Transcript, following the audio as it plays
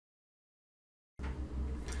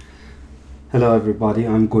Hello everybody,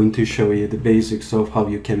 I'm going to show you the basics of how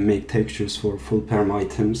you can make textures for full perm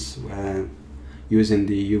items using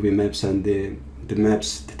the UV maps and the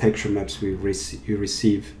texture maps you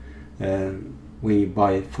receive when you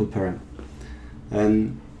buy full perm.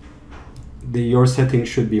 And your settings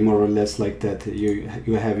should be more or less like that.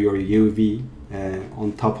 You have your UV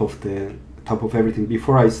on top of everything.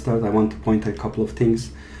 Before I start, I want to point out a couple of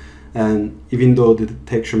things. And even though the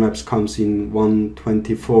texture maps comes in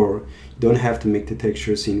 124, you don't have to make the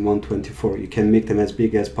textures in 124. You can make them as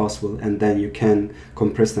big as possible, and then you can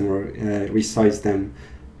compress them or resize them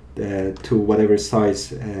to whatever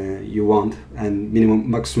size you want. And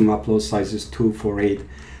maximum upload size is 248,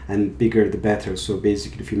 and bigger the better. So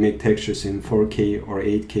basically, if you make textures in 4K or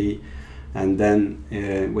 8K, and then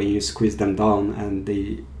when you squeeze them down, and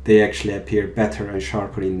they actually appear better and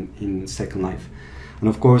sharper in Second Life. And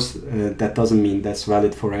of course, that doesn't mean that's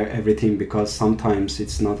valid for everything, because sometimes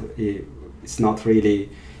it's not really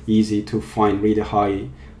easy to find really high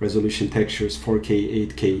resolution textures, 4K,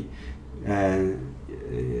 8K,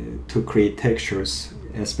 to create textures,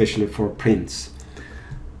 especially for prints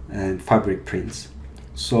and fabric prints.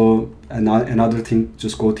 So another thing,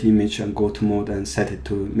 just go to image and go to mode and set it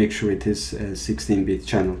to make sure it is a 16-bit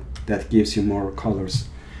channel. That gives you more colors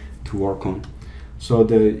to work on. So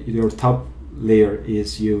your top layer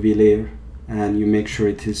is UV layer, and you make sure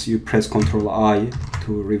you press Ctrl I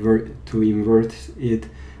to invert it,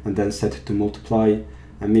 and then set it to multiply,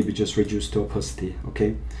 and maybe just reduce the opacity.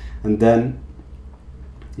 Okay, and then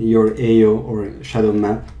your AO or shadow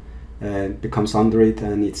map becomes under it,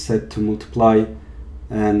 and it's set to multiply.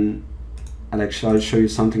 And I'll show you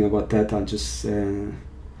something about that. I'll just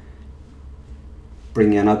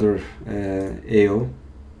bring another AO.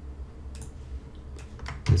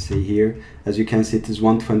 Let's say here, as you can see, it is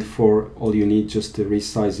 124. All you need just to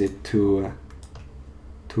resize it to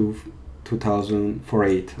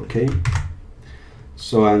 2048. Okay,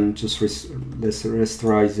 so I'm just let's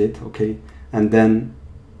rasterize it. Okay, and then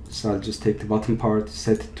so I'll just take the bottom part,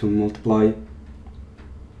 set it to multiply.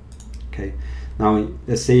 Okay, now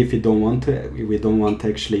let's say if we don't want to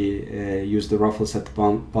actually use the ruffles at the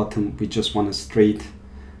bottom, we just want a straight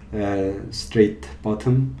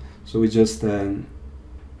bottom. So we just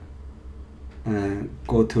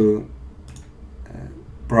go to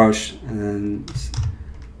brush and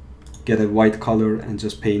get a white color and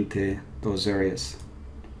just paint those areas.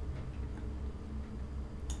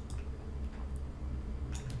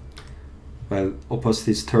 Well,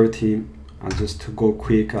 opacity is 30. To go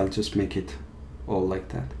quick, I'll just make it all like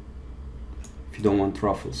that, if you don't want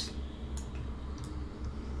ruffles.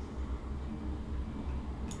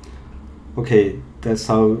 Okay, that's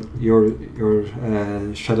how your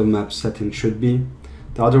shadow map setting should be.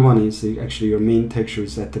 The other one is actually your main texture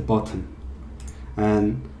is at the bottom,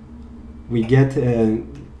 and we get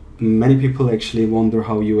many people actually wonder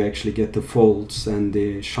how you actually get the folds and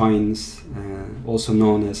the shines, also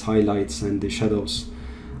known as highlights, and the shadows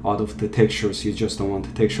out of the textures. You just don't want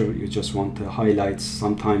the texture, you just want the highlights,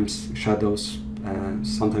 sometimes shadows,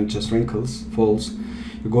 sometimes just wrinkles, folds.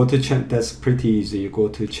 You go to that's pretty easy. You go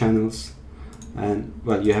to channels, and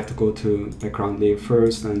well, you have to go to background layer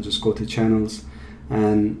first and just go to channels,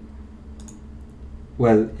 and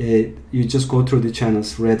well, you just go through the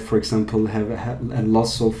channels. Red, for example, have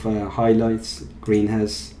lots of highlights. Green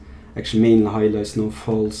has actually mainly highlights, no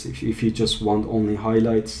folds, if you just want only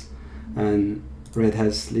highlights, and red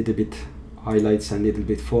has little bit highlights and little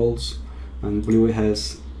bit folds, and blue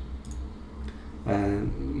has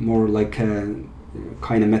more like kind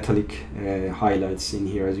of metallic highlights in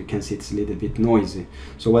here. As you can see, it's a little bit noisy.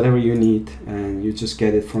 So whatever you need, and you just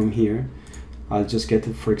get it from here. I'll just get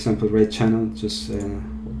it, for example, red channel. Just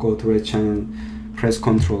go to red channel, press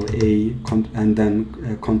Ctrl A, and then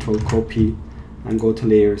Ctrl copy, and go to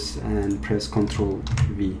layers and press Ctrl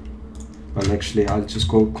V. Well, actually, I'll just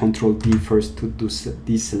go Ctrl D first to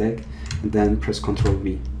deselect, and then press Ctrl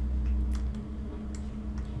V.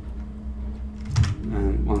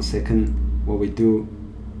 And 1 second. What we do,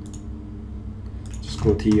 just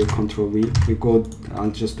go to here, Ctrl V. I'll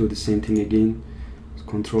just do the same thing again.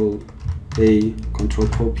 Ctrl A, Ctrl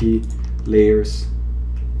copy, layers,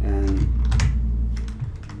 and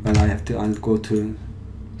well, I'll go to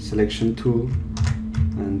selection tool,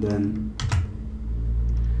 and then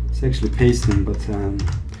it's actually pasting, but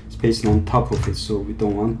it's pasting on top of it, so we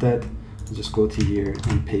don't want that. Just go to here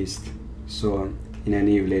and paste, so in a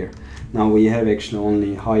new layer. Now we have actually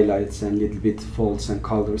only highlights and little bit folds and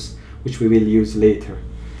colors, which we will use later.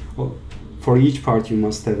 Well, for each part you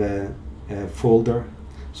must have a folder,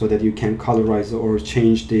 so that you can colorize or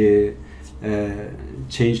change the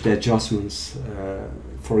adjustments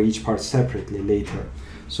for each part separately later.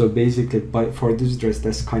 So basically, for this dress,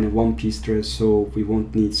 that's kind of one-piece dress, so we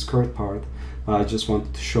won't need skirt part. I just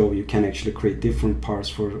wanted to show you can actually create different parts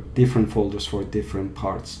for different folders for different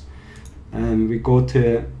parts. And we go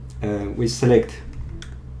to, we select,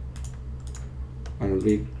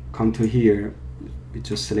 we come to here, we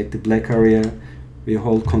just select the black area, we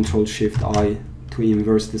hold Ctrl-Shift-I to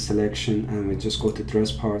inverse the selection, and we just go to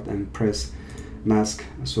dress part and press mask,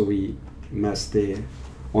 so we mask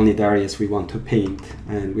only the areas we want to paint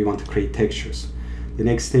and we want to create textures. The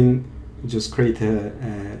next thing, just create a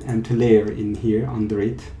empty layer in here under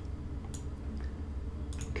it.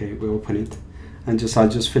 Okay, we open it, and I'll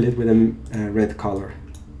just fill it with a red color,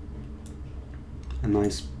 a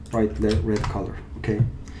nice bright red color. Okay,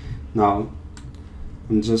 now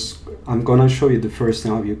I'm gonna show you the first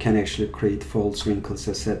thing how you can actually create folds, wrinkles,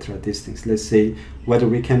 etc. These things. Let's say whether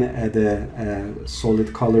we can add a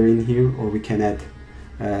solid color in here, or we can add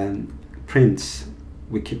prints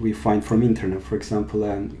we find from internet. For example,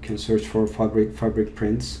 you can search for fabric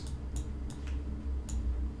prints,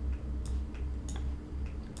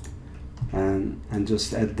 and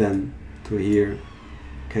just add them to here.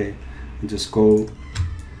 Okay, and just go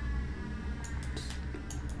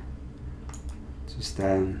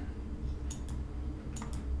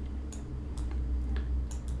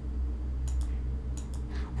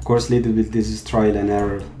of course, little bit this is trial and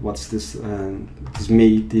error. What's this?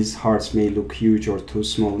 These hearts may look huge or too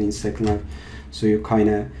small in Second Life, so you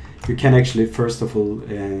can actually first of all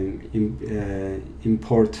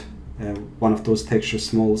import one of those textures,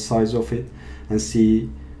 small size of it, and see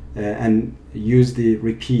and use the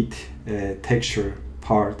repeat texture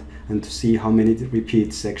part, and to see how many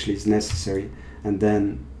repeats actually is necessary, and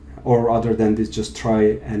then, or other than this, just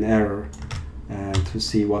try and error to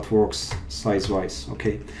see what works size wise.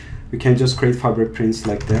 Okay, we can just create fabric prints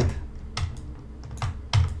like that.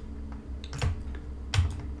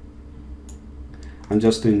 I'm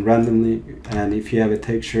just doing randomly, and if you have a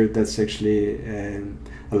texture that's actually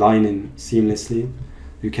aligning seamlessly,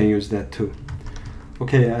 you can use that too.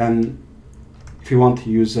 Okay, if you want to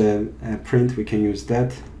use a print, we can use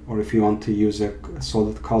that, or if you want to use a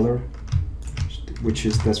solid color,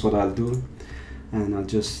 that's what I'll do, and I'll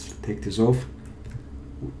just take this off.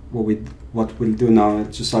 What we'll do now,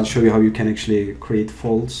 I'll show you how you can actually create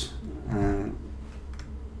folds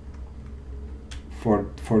for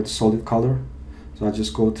the solid color. So I'll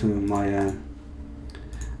just go to my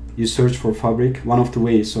you search for fabric. One of the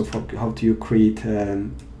ways of how do you create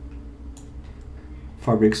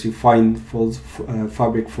fabrics, you find folds,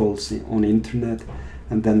 fabric folds on the internet,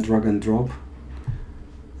 and then drag and drop,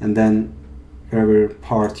 and then wherever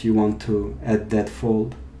part you want to add that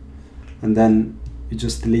fold, and then you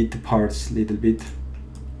just delete the parts a little bit.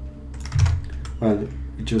 Well,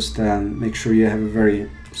 you just make sure you have a very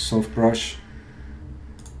soft brush.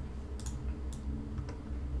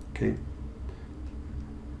 Okay,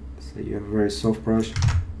 so you have a very soft brush.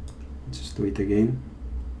 Just do it again.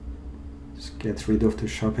 Just get rid of the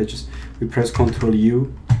sharp edges. We press Ctrl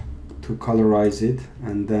U to colorize it,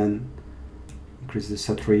 and then increase the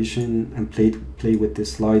saturation and play with the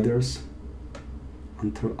sliders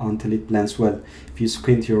until it blends well. If you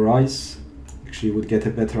squint your eyes, actually you would get a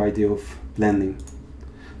better idea of blending.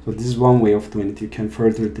 So this is one way of doing it. You can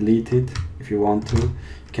further delete it if you want to.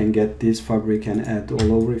 You can get this fabric and add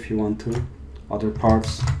all over if you want to, other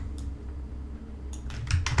parts,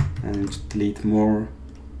 and delete more,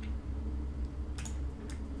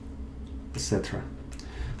 etc.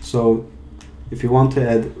 So if we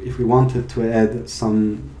wanted to add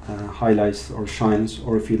some highlights or shines,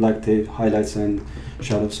 or if you like the highlights and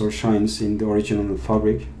shadows or shines in the original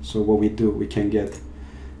fabric, so what we do, we can get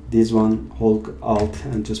this one, hold Alt,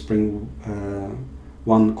 and just bring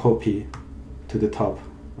one copy to the top,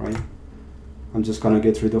 right? I'm just gonna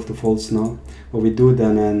get rid of the folds now. What we do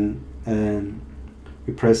then, and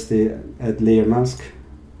we press the add layer mask,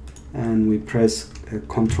 and we press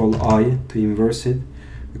Ctrl I to inverse it.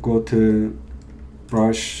 We go to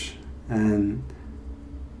brush, and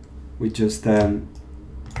we just go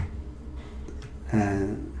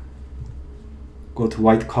to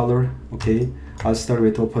white color. Okay, I'll start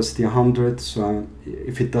with opacity 100, so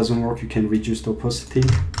if it doesn't work, you can reduce the opacity.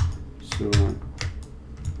 So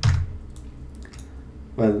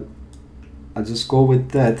well, I'll just go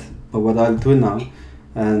with that. But what I'll do now,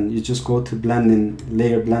 and you just go to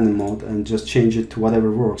layer blending mode, and just change it to whatever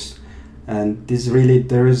works. And this really,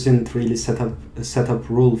 there isn't really a setup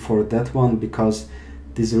rule for that one, because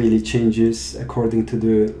this really changes according to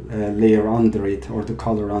the layer under it or the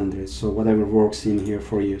color under it. So whatever works in here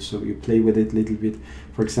for you. So you play with it a little bit.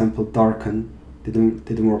 For example, darken,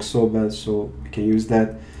 didn't work so bad, so you can use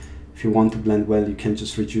that. If you want to blend well, you can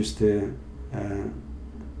just reduce the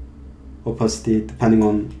opacity depending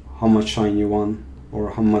on how much shine you want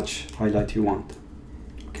or how much highlight you want.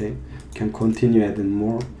 Okay, you can continue adding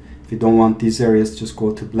more. If you don't want these areas, just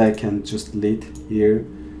go to black and just delete here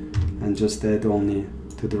and just add only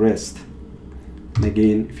to the rest. And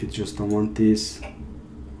again, if you just don't want this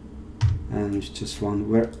and you just want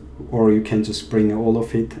where, or you can just bring all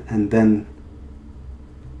of it and then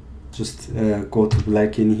just go to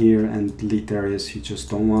black in here and delete areas you just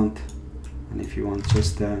don't want. And if you want,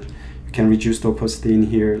 just you can reduce the opacity in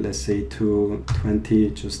here, let's say to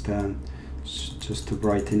 20, just to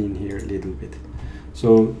brighten in here a little bit.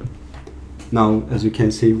 So now, as you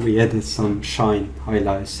can see, we added some shine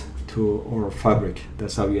highlights to our fabric.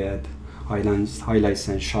 That's how you add highlights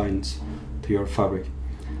and shines to your fabric.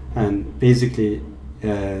 And basically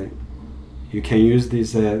you can use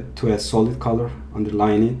this to a solid color,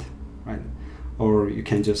 underline it, right? Or you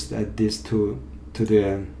can just add this to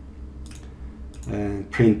the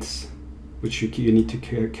prints, which you need to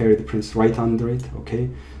carry the prints right under it. Okay,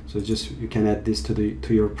 so just you can add this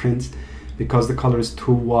to your prints, because the color is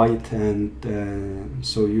too white, and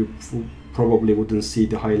so you probably wouldn't see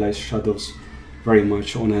the highlights, shadows very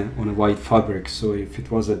much on a white fabric. So if it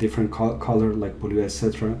was a different color like blue,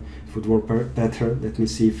 etc., it would work better. Let me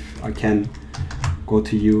see if I can go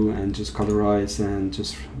to you and just colorize and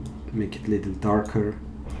just make it a little darker,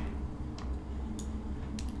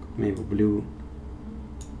 maybe blue.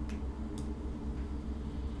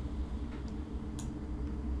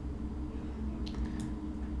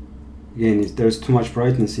 Again, there's too much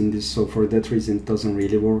brightness in this, so for that reason it doesn't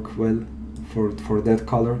really work well for that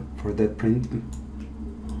color, for that print.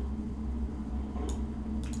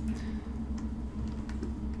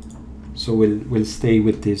 So we'll stay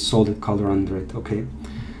with the solid color under it. Okay,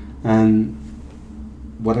 and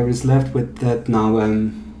whatever is left with that now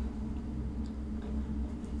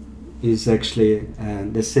is actually,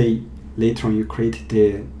 let's say later on you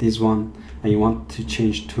created this one and you want to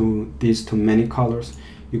change this to many colors.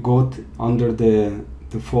 You go under the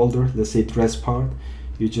folder, let's say dress part,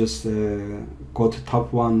 you just go to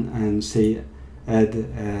top one and say add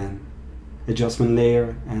adjustment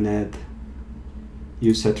layer and add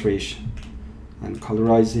hue saturation and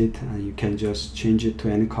colorize it, and you can just change it to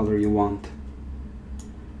any color you want.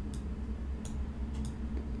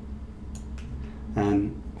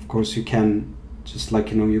 And of course you can just,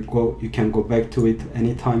 like, you can go back to it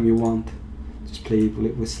anytime you want, just play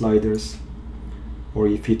with sliders. Or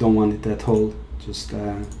if you don't want it at all, just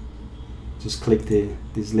click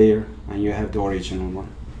this layer and you have the original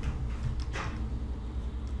one.